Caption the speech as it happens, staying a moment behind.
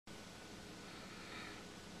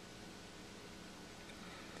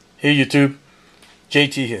Hey YouTube,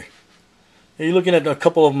 JT here. Hey, you're looking at a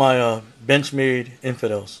couple of my Benchmade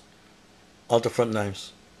Infidels out the front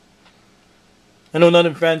knives. I know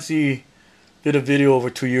Nothing Fancy did a video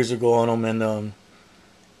over 2 years ago on them, and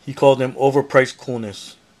he called them overpriced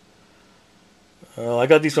coolness. I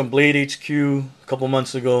got these from BLADEHQ a couple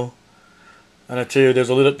months ago, and I tell you, they're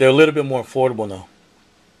a little bit more affordable now.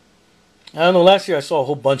 I don't know. Last year I saw a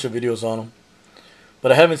whole bunch of videos on them,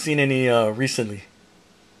 but I haven't seen any recently.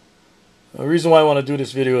 The reason why I want to do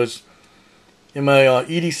this video is in my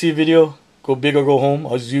EDC video, Go Big or Go Home,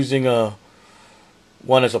 I was using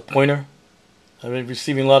one as a pointer. I've been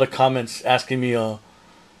receiving a lot of comments asking me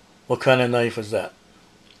what kind of knife is that.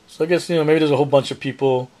 So I guess, maybe there's a whole bunch of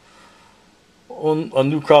people, a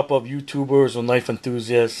new crop of YouTubers or knife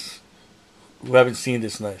enthusiasts who haven't seen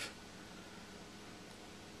this knife.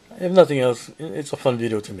 If nothing else, it's a fun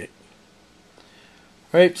video to make.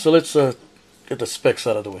 Alright, so let's get the specs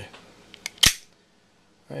out of the way.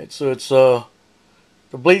 Alright, so it's the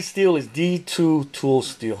blade steel is D2 tool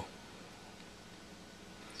steel.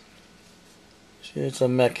 It's a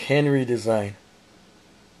McHenry design.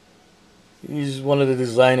 He's one of the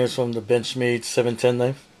designers from the Benchmade 710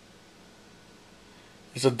 knife.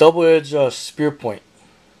 It's a double edge spear point.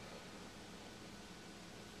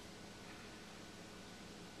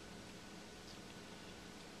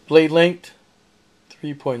 Blade length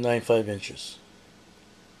 3.95 inches.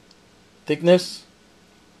 Thickness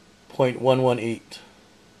 0.118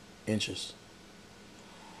 inches.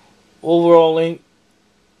 Overall length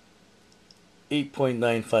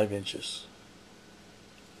 8.95 inches.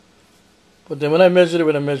 But then when I measured it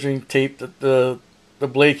with a measuring tape, the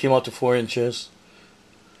blade came out to 4 inches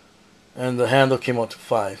and the handle came out to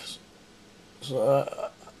 5. So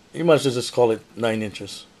you might as well just call it 9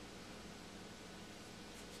 inches.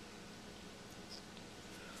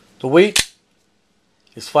 The weight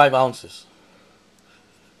is 5 ounces.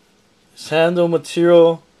 This handle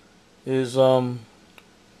material is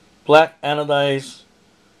black anodized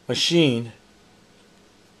machine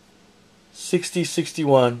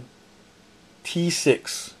 6061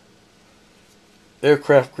 T6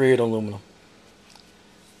 aircraft grade aluminum.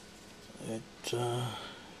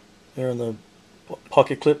 There on the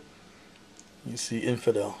pocket clip you see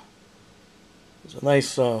Infidel. It's a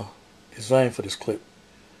nice design for this clip.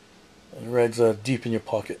 It rides deep in your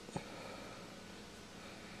pocket.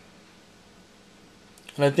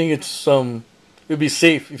 And I think it's it would be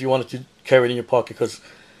safe if you wanted to carry it in your pocket, because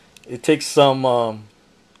it takes some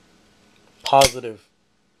positive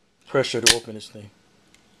pressure to open this thing.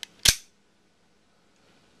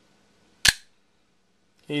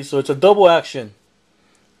 Okay, so it's a double action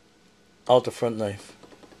out the front knife.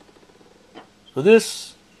 So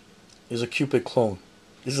this is a Cupid clone.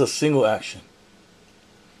 This is a single action.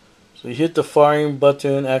 So you hit the firing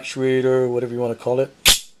button, actuator, whatever you want to call it,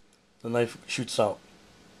 the knife shoots out.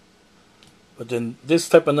 But then this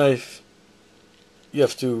type of knife, you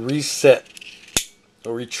have to reset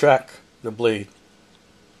or retract the blade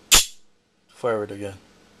to fire it again.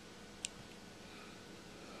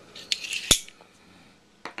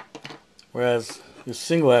 Whereas your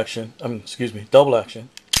single action, double action,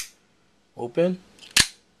 open,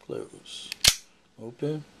 close,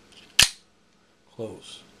 open,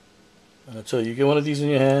 close. And I tell you, you get one of these in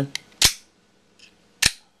your hand,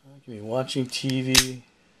 you can be watching TV,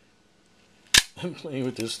 I'm playing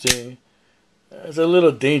with this thing. It's a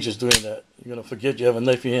little dangerous doing that. You're going to forget you have a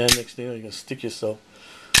knife in your hand, next thing you're going to stick yourself.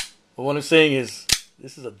 But what I'm saying is,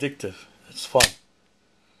 this is addictive. It's fun.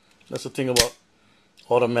 That's the thing about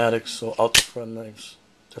automatics or out the front knives.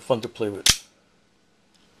 They're fun to play with.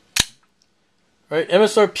 Alright,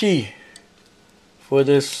 MSRP for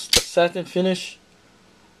this, the satin finish,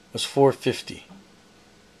 was $450.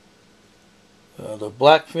 The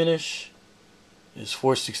black finish is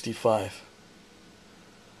 $465.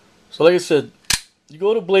 So like I said, you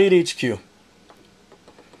go to BLADEHQ,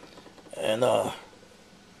 and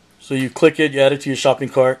so you click it, you add it to your shopping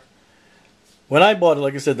cart. When I bought it,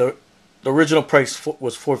 like I said, the original price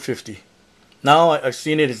was $450. Now I've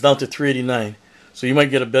seen it's down to $389. So you might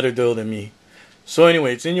get a better deal than me. So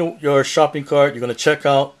anyway, it's in your shopping cart. You're gonna check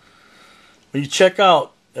out. When you check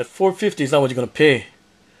out, at $450 is not what you're gonna pay.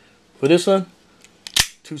 For this one,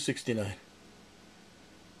 $269.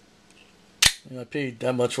 I paid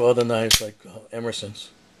that much for other knives like Emerson's.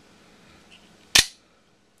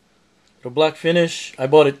 The black finish, I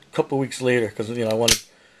bought it a couple weeks later because I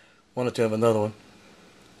wanted to have another one.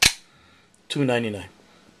 $299.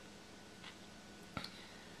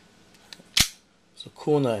 So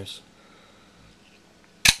cool knives.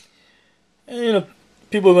 And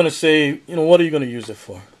people are going to say, what are you going to use it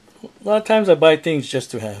for? A lot of times I buy things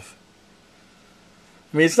just to have.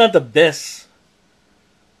 I mean, it's not the best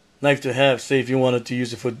knife to have, say if you wanted to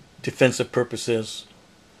use it for defensive purposes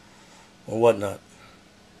or whatnot.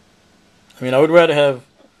 I mean, I would rather have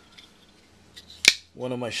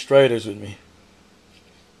one of my Striders with me.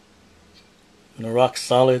 And a rock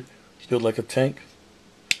solid, built like a tank.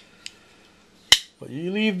 But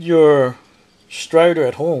you leave your Strider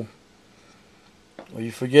at home, or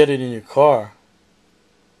you forget it in your car,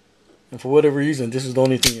 and for whatever reason, this is the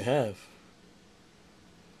only thing you have.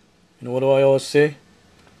 You know what do I always say?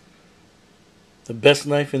 The best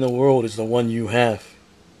knife in the world is the one you have.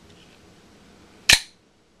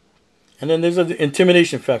 And then there's an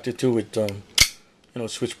intimidation factor too with, you know,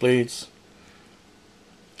 switchblades,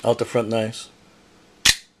 out the front knives.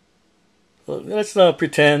 So let's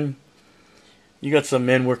pretend you got some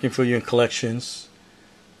men working for you in collections,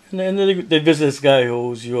 and then they visit this guy who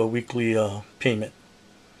owes you a weekly payment.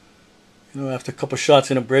 You know, after a couple shots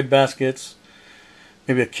in the bread baskets,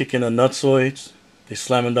 maybe a kick in the nutsoids, they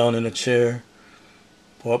slam him down in a chair,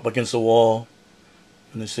 or up against the wall,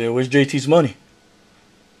 and they say, "Where's JT's money?"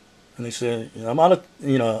 And they say, "I'm out of,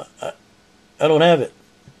 you know, I don't have it.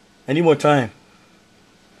 I need more time."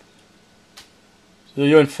 So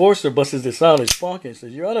your enforcer busts this out of his pocket and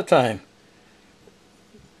says, "You're out of time."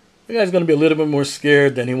 The guy's going to be a little bit more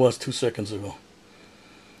scared than he was 2 seconds ago.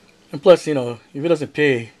 And plus, you know, if he doesn't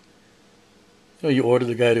pay, you know, you order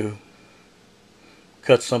the guy to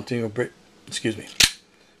cut something or break. Excuse me.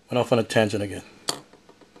 Went off on a tangent again.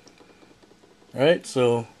 Alright,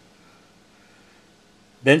 so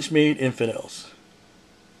Benchmade Infidels.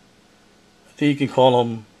 I think you can call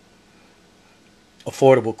them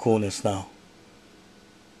affordable Coolness now.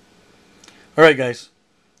 Alright guys,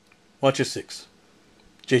 watch your six.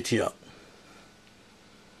 JT out.